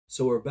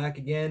So we're back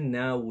again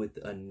now with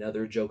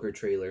another Joker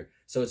trailer.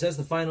 So it says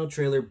the final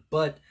trailer,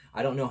 but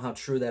I don't know how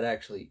true that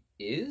actually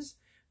is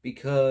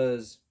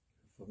because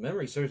if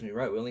memory serves me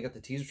right, we only got the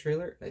teaser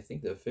trailer, and I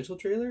think the official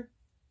trailer.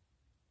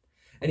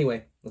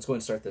 Anyway, let's go ahead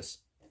and start this.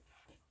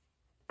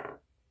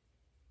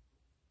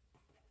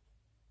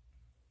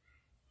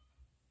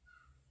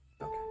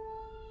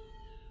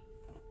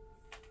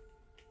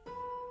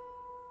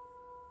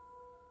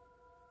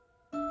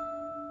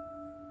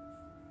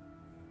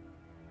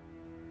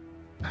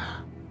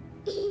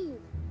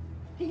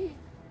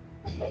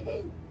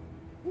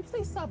 Can you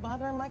please stop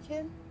bothering my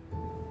kid?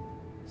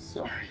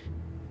 Sorry.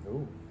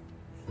 Ooh,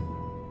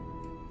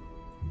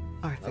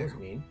 that was Arthur,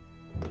 mean.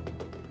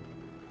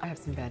 I have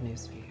some bad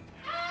news for you.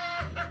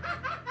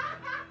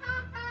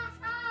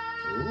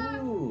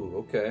 Ooh,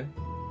 okay.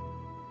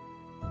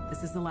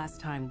 This is the last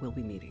time we'll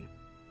be meeting.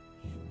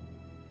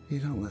 You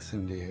don't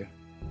listen, do you?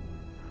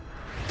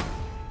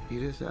 You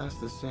just ask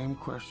the same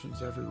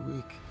questions every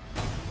week.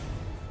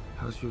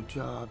 How's your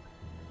job?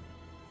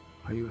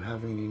 Are you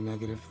having any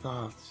negative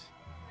thoughts?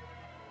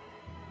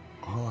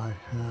 All I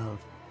have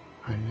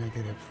are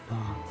negative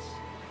thoughts.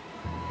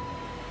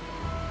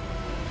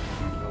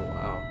 Oh,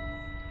 wow.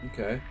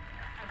 Okay.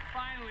 And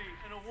finally,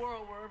 in a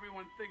world where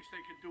everyone thinks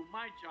they can do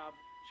my job,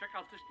 check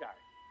out this guy.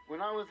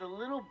 When I was a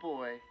little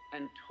boy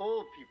and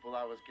told people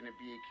I was going to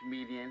be a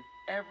comedian,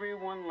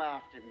 everyone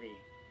laughed at me.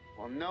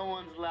 Well, no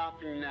one's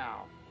laughing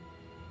now.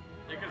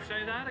 You can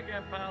say that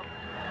again, pal.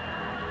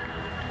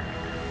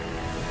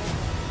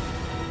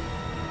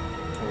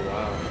 Oh,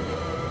 wow.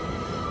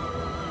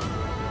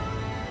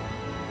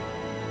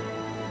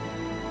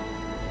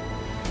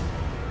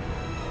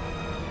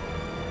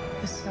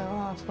 It's so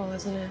awful,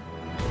 isn't it?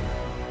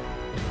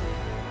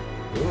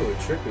 Ooh,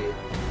 trippy.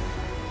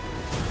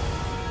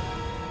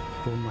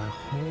 For my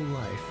whole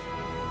life,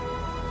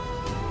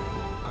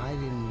 I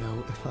didn't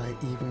know if I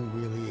even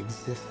really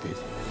existed.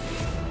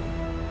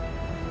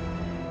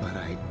 But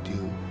I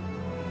do.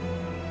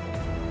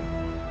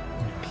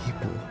 And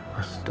people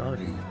are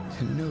starting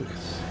to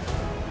notice.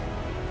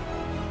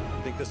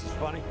 Think this is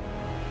funny?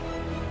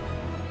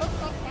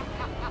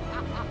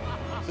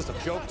 Is this a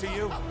joke to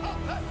you?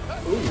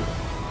 Ooh.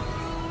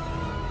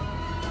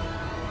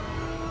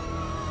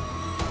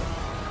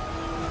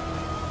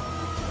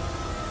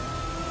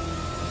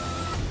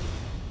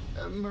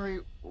 Murray,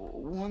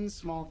 one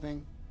small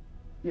thing.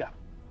 Yeah.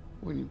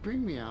 When you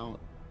bring me out,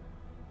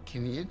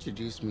 can you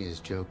introduce me as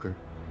Joker?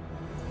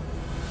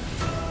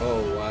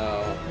 Oh,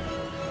 wow.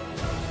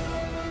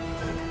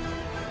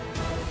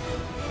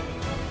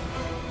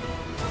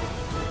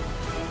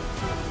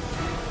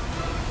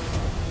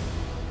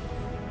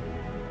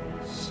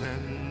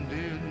 Send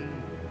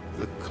in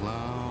the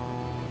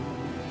clowns.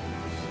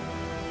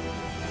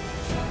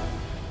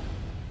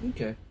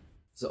 Okay.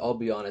 So I'll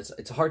be honest,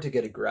 it's hard to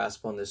get a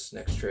grasp on this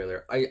next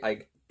trailer.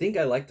 I think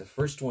I like the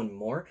first one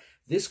more.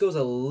 This goes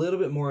a little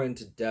bit more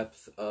into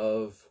depth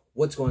of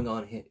what's going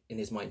on in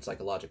his mind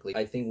psychologically.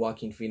 I think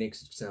Joaquin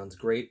Phoenix sounds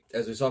great.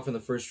 As we saw from the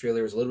first trailer,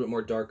 it was a little bit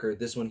more darker.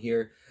 This one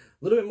here,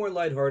 a little bit more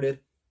lighthearted.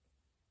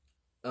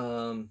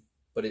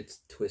 But it's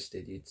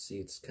twisted. You'd see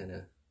it's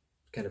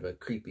kind of a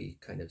creepy,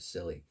 kind of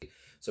silly.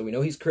 So we know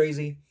he's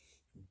crazy,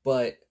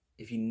 but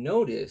if you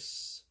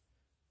notice,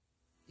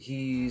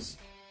 he's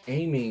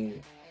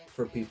aiming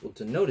for people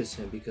to notice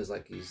him because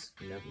like he's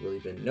never really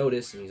been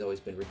noticed and he's always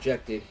been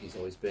rejected. He's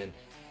always been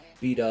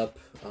beat up.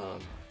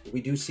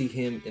 We do see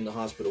him in the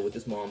hospital with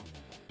his mom.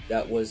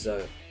 That was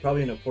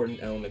probably an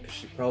important element because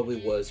she probably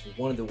was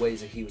one of the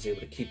ways that he was able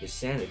to keep his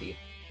sanity,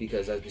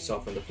 because as we saw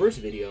from the first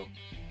video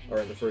or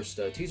in the first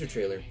teaser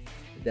trailer,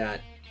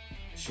 that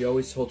she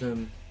always told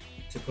him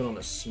to put on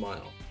a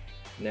smile.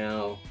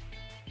 Now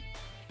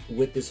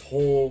with this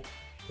whole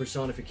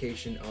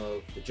personification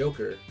of the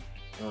Joker,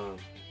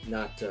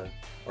 not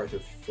Arthur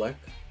Fleck,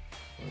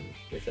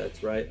 if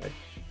that's right. I'm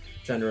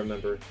trying to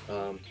remember.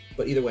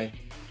 But either way,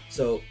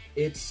 so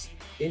it's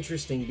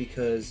interesting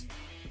because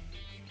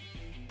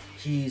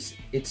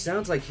it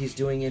sounds like he's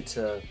doing it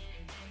to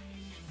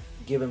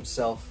give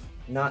himself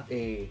not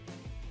a...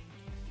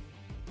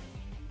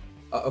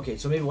 okay,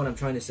 so maybe what I'm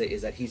trying to say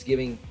is that he's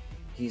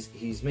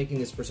making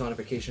this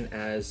personification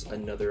as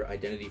another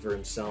identity for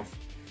himself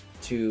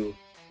to...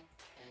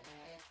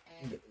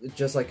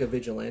 just like a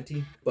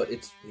vigilante, but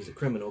he's a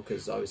criminal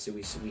because obviously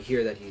we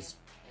hear that he's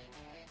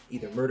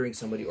either murdering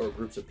somebody or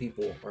groups of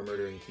people are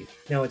murdering people.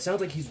 Now it sounds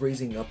like he's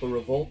raising up a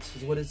revolt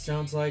is what it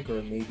sounds like,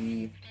 or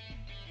maybe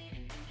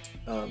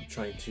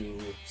trying to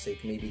say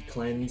maybe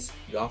cleanse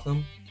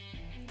Gotham.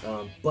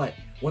 But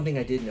one thing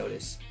I did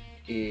notice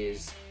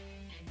is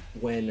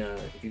when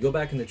if you go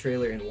back in the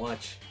trailer and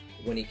watch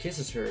when he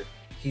kisses her,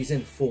 he's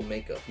in full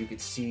makeup. You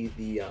could see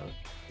the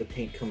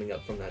paint coming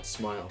up from that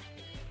smile.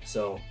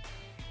 So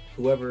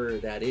whoever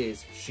that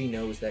is, she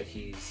knows that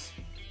he's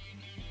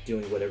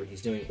doing whatever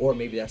he's doing, or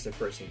maybe that's their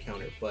first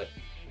encounter. But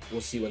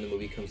we'll see when the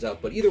movie comes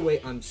out. But either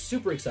way, I'm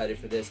super excited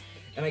for this,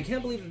 and I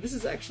can't believe that this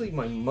is actually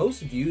my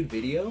most viewed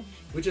video,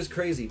 which is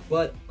crazy,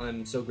 but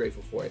I'm so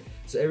grateful for it.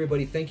 So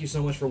everybody, thank you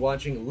so much for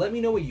watching. Let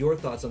me know what your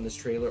thoughts on this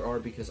trailer are,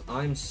 because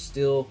I'm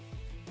still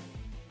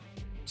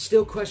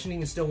questioning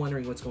and still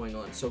wondering what's going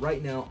on. So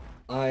right now,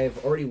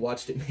 I've already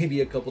watched it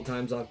maybe a couple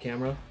times off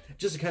camera,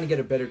 just to kind of get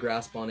a better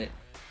grasp on it.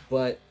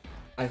 But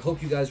I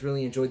hope you guys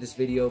really enjoyed this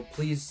video.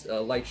 Please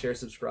like, share,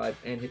 subscribe,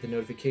 and hit the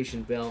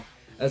notification bell,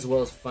 as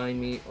well as find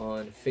me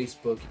on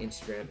Facebook,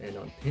 Instagram, and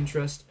on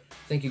Pinterest.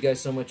 Thank you guys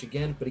so much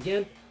again. But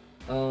again,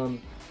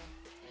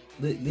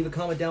 leave a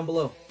comment down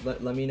below.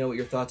 Let me know what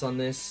your thoughts on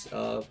this.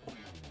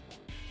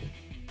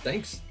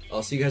 Thanks.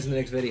 I'll see you guys in the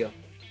next video.